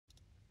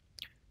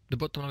The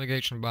bottom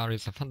navigation bar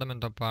is a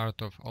fundamental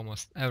part of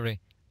almost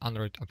every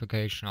Android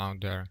application out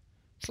there.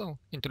 So,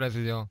 in today's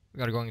video,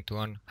 we are going to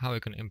learn how you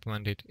can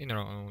implement it in your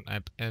own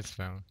app as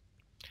well.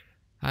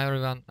 Hi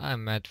everyone, I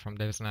am Matt from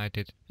Devs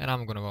United and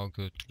I'm gonna walk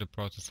you through the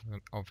process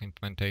of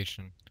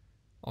implementation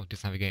of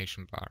this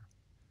navigation bar.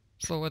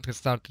 So let's get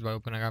started by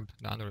opening up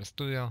the Android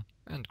Studio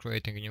and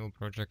creating a new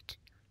project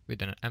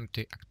with an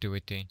empty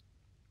activity.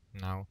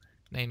 Now,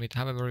 name it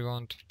however you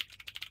want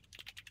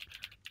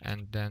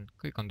and then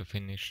click on the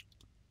finish.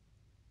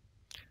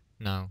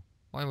 Now,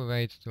 while we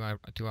wait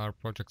till our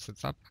project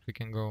sets up, we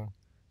can go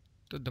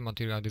to the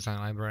material design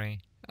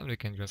library and we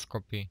can just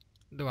copy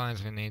the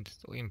lines we need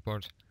to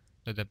import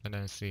the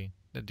dependency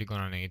that we're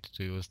gonna need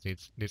to use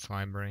this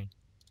library.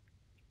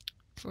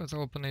 So let's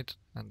open it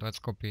and let's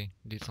copy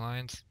these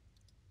lines.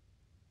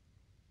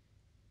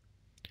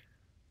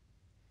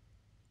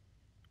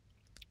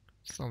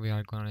 So we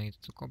are gonna need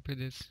to copy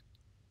this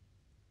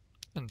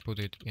and put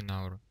it in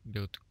our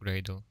build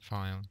Gradle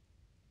file.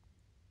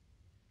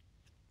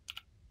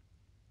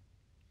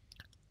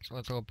 So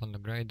let's open the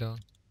Gradle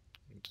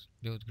and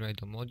build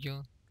Gradle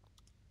module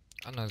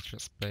and let's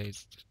just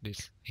paste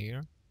this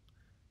here.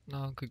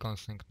 Now click on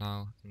sync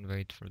now and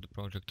wait for the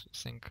project to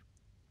sync.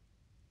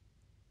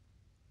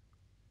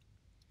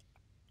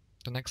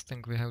 The next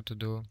thing we have to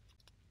do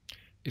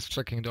is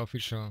checking the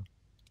official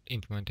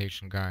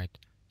implementation guide.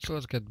 So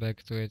let's get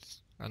back to it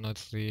and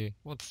let's see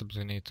what steps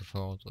we need to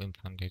follow to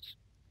implement it.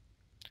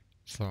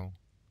 So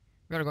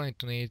we are going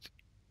to need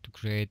to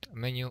create a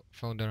menu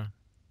folder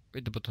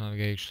with the bottom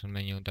navigation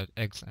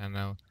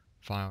menu.xml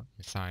file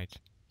inside.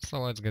 So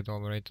let's get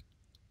over it.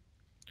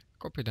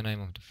 Copy the name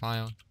of the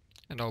file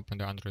and open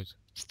the Android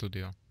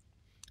Studio.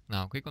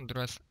 Now click on the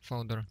rest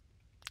folder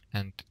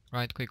and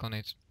right click on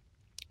it.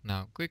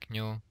 Now click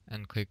new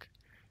and click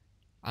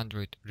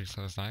Android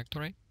resource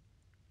directory.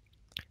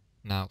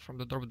 Now from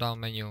the drop down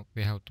menu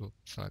we have to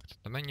select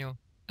the menu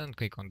and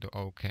click on the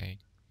OK.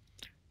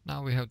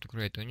 Now we have to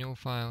create a new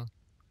file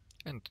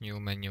and new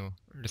menu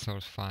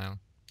resource file.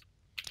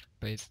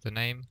 Paste the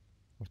name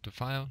of the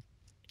file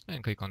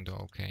and click on the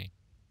OK.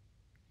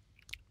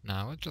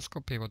 Now let's just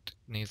copy what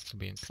needs to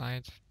be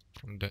inside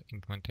from the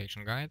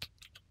implementation guide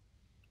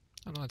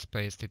and let's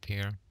paste it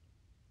here.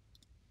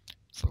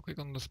 So click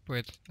on the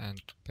split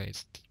and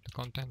paste the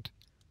content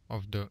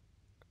of the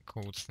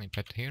code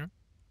snippet here.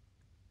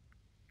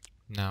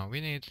 Now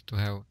we need to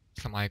have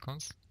some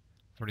icons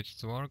for it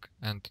to work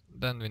and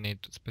then we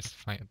need to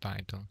specify a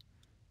title.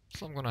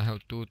 So I'm gonna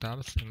have two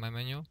tabs in my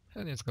menu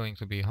and it's going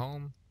to be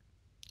Home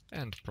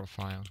and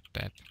Profile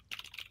tab.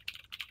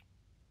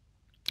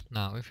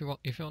 Now if you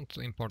want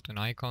to import an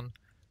icon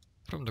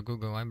from the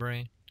Google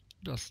library,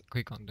 just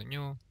click on the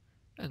new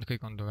and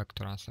click on the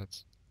vector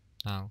assets.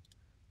 Now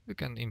we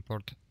can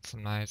import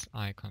some nice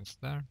icons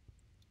there.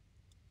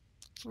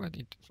 So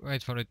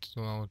wait for it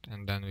to load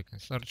and then we can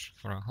search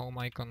for a home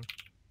icon.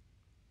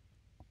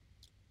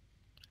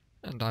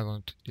 And I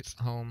want this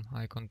home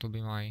icon to be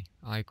my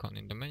icon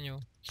in the menu,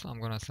 so I'm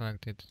gonna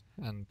select it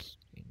and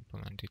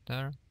implement it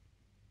there.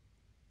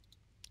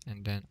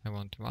 And then I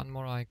want one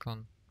more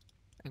icon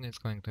and it's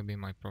going to be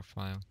my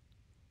profile.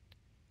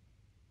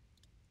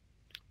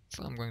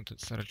 So I'm going to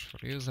search for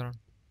user,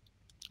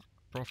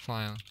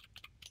 profile,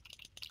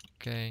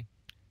 okay,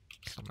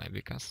 so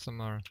maybe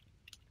customer,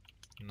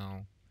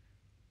 no.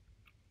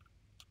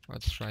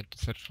 Let's try to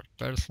search for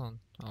person,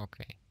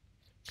 okay.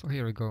 So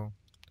here we go.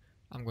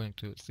 I'm going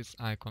to use this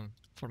icon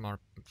for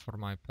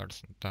my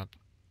person tab.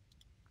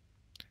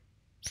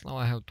 So now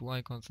I have two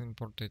icons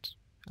imported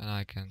and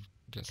I can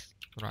just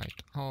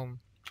write home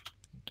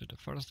to the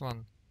first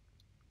one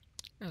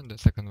and the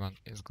second one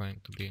is going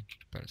to be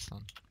person.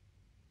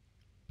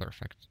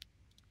 Perfect.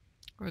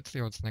 Let's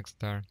see what's next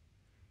there.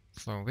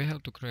 So we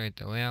have to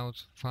create a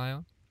layout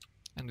file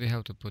and we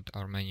have to put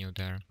our menu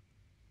there.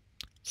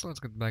 So let's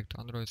get back to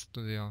Android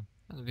Studio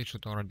and we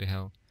should already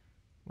have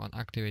one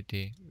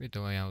activity with the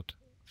layout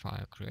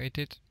file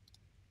created.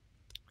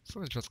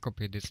 So let's just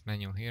copy this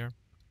menu here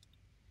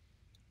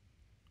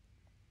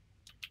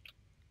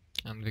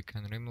and we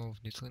can remove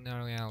this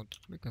linear layout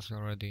because we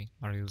already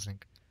are using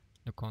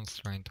the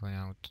constraint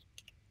layout.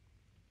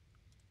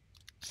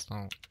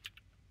 So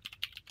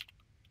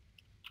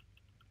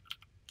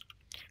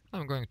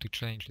I'm going to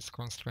change this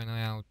constraint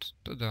layout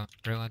to the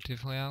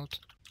relative layout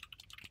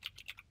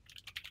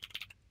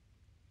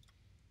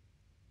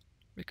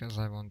because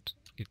I want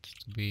it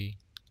to be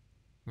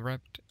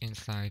wrapped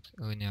inside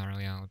a linear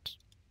layout.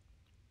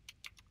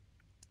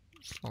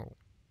 So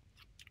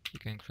you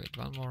can create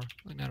one more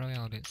linear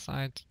layout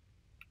inside.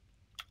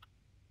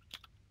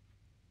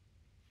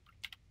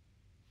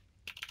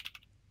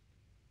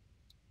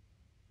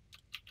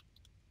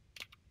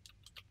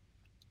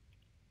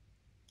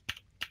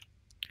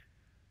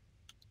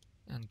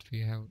 And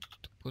we have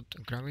to put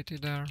a gravity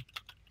there.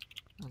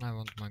 And I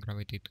want my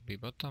gravity to be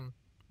bottom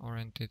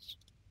oriented.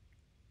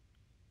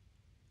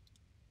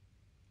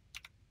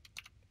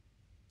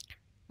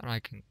 And I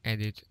can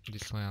edit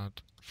this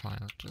layout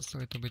file just a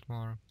little bit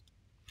more,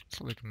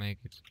 so we can make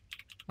it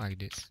like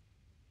this.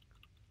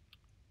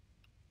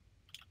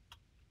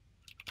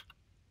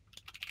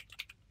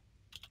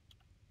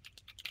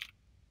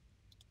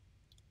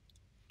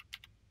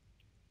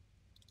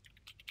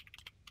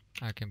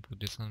 I can put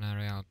this on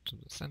layout to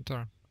the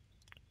center,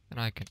 and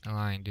I can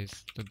align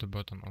this to the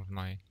bottom of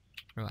my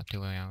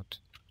relative layout,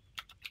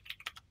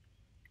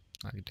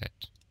 like that.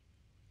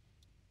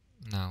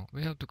 Now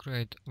we have to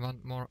create one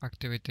more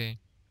activity,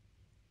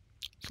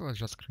 so let's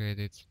just create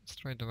it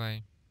straight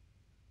away.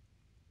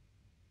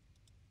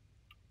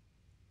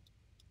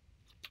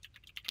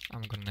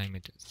 I'm gonna name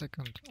it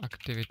second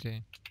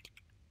activity.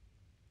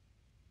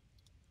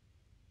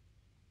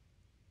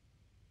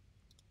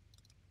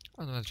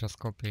 And let's just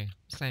copy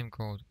the same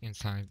code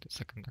inside the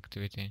second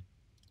activity.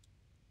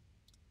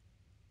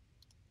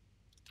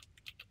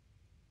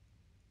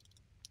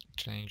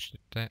 Change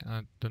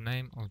the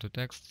name of the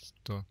text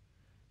to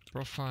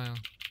profile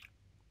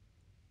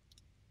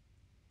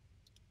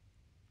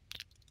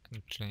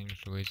and change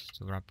the width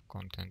to wrap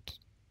content.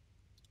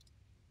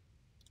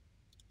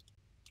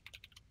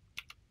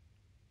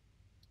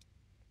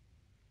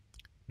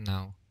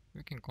 Now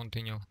we can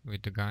continue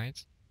with the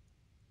guides.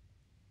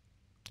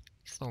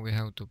 So we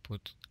have to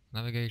put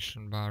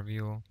navigation bar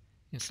view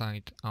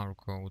inside our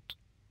code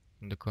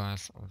in the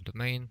class of the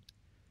main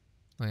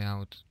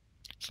layout,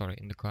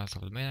 in the class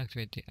of the main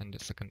activity and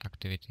the second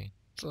activity.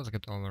 So let's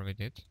get over with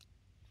it.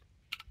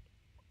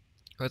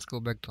 Let's go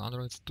back to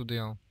Android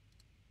Studio,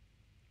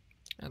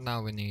 and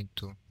now we need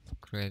to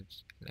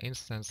create an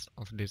instance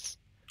of this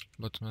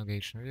button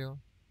navigation view,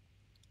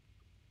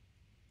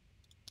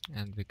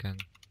 and we can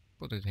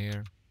put it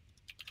here.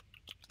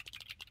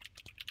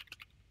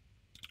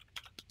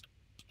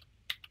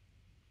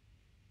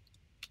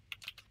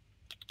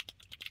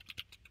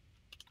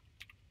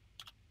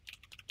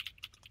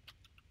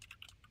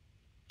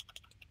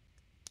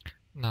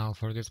 Now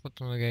for this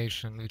button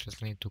navigation we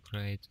just need to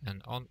create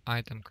an on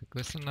item quick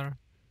listener.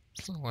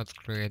 So let's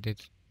create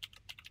it.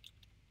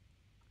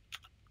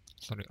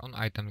 On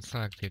item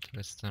selected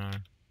listener.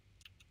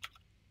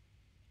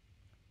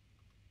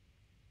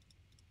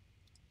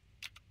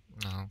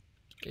 Now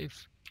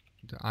if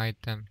the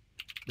item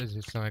that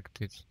is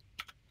selected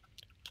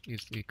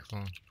is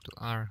equal to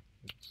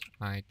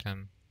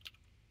r.item,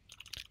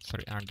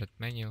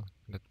 r.menu,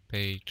 that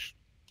page,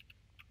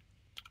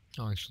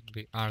 it should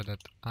be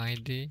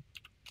r.id,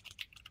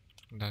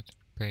 that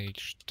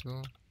page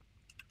 2.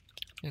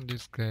 In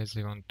this case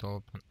we want to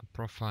open a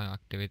profile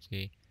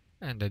activity,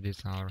 and that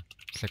is our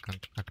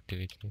second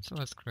activity. So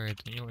let's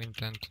create a new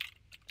intent.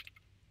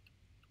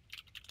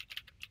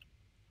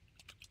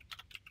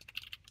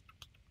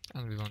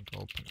 And we want to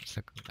open a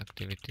second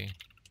activity.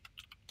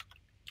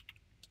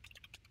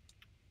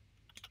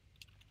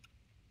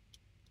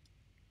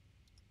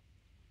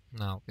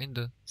 Now in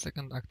the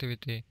second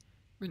activity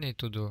we need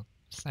to do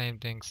the same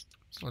things.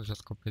 So let's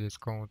just copy this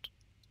code,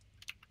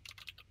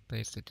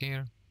 paste it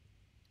here.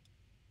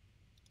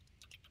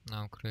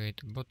 Now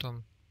create a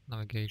bottom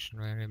navigation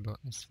variable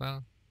as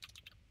well.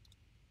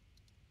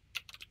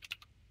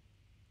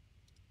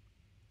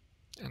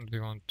 And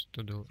we want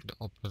to do the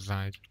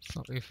opposite.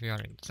 So if we are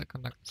in the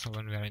second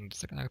when we are in the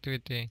second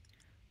activity,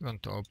 we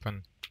want to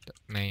open the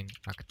main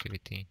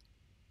activity.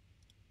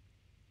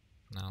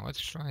 Now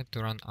let's try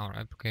to run our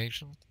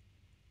application.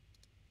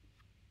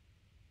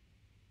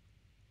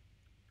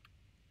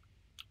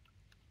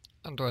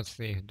 And let's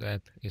see if the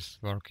app is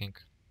working.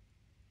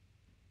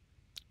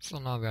 So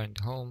now we are in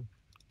the home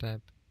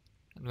tab,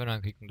 and when I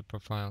click on the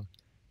profile,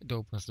 it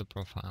opens the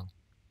profile.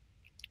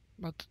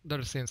 But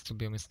there seems to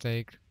be a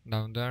mistake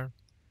down there,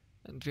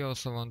 and we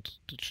also want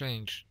to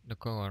change the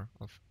color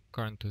of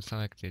currently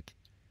selected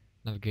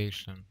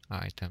navigation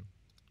item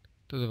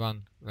to the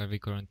one where we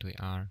currently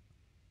are.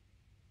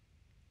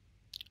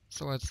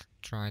 So let's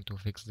try to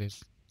fix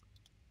this.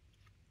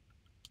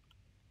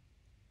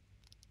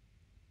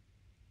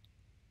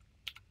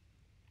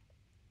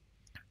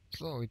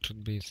 So it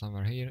should be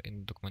somewhere here in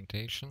the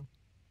documentation.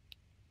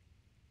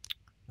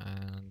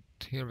 And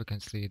here we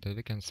can see that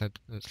we can set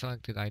the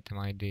selected item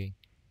ID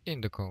in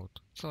the code.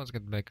 So let's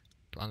get back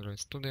to Android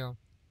Studio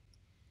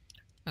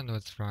and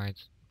let's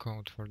write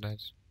code for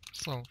that.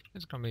 So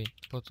it's gonna be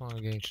button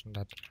navigation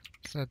that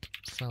set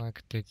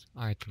selected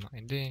item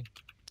ID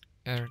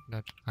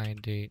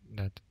r.id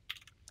that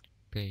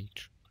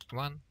page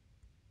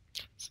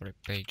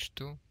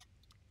 2,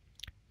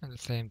 and the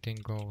same thing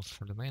goes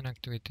for the main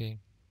activity.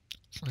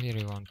 So here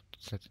we want to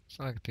set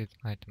selected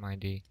item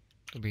ID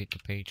to be the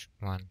page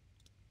 1.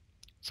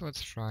 So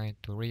let's try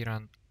to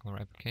rerun our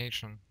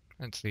application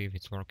and see if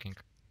it's working.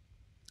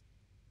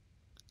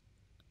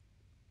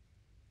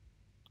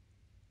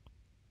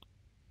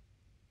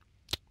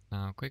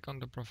 Now click on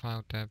the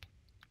profile tab,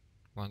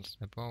 one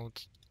step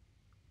out,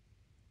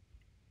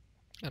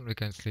 and we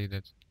can see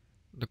that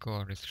the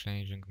color is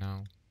changing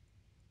now.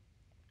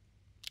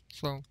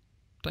 So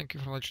thank you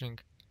for watching.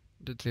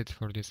 That's it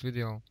for this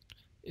video.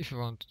 If you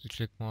want to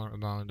check more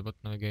about the button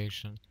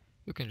navigation,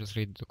 you can just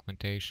read the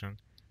documentation.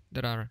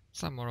 There are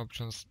some more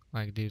options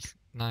like these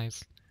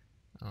nice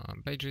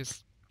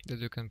pages that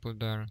you can put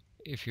there.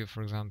 If you,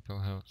 for example,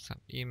 have some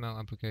email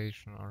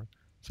application or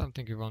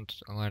something you want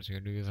to alert your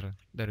user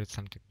there is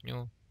something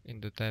new in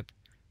the tab,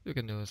 you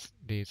can use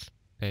these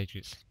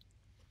pages.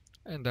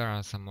 and there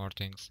are some more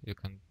things you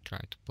can try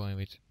to play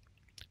with.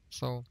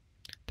 So,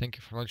 thank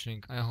you for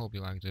watching, I hope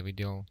you liked the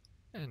video,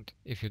 and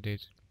if you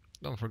did,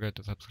 don't forget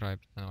to subscribe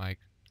and like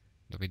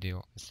the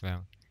video as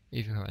well.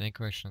 If you have any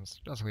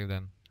questions, just leave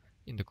them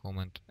in the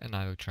comment and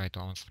I will try to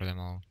answer them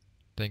all.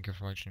 Thank you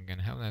for watching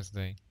and have a nice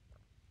day.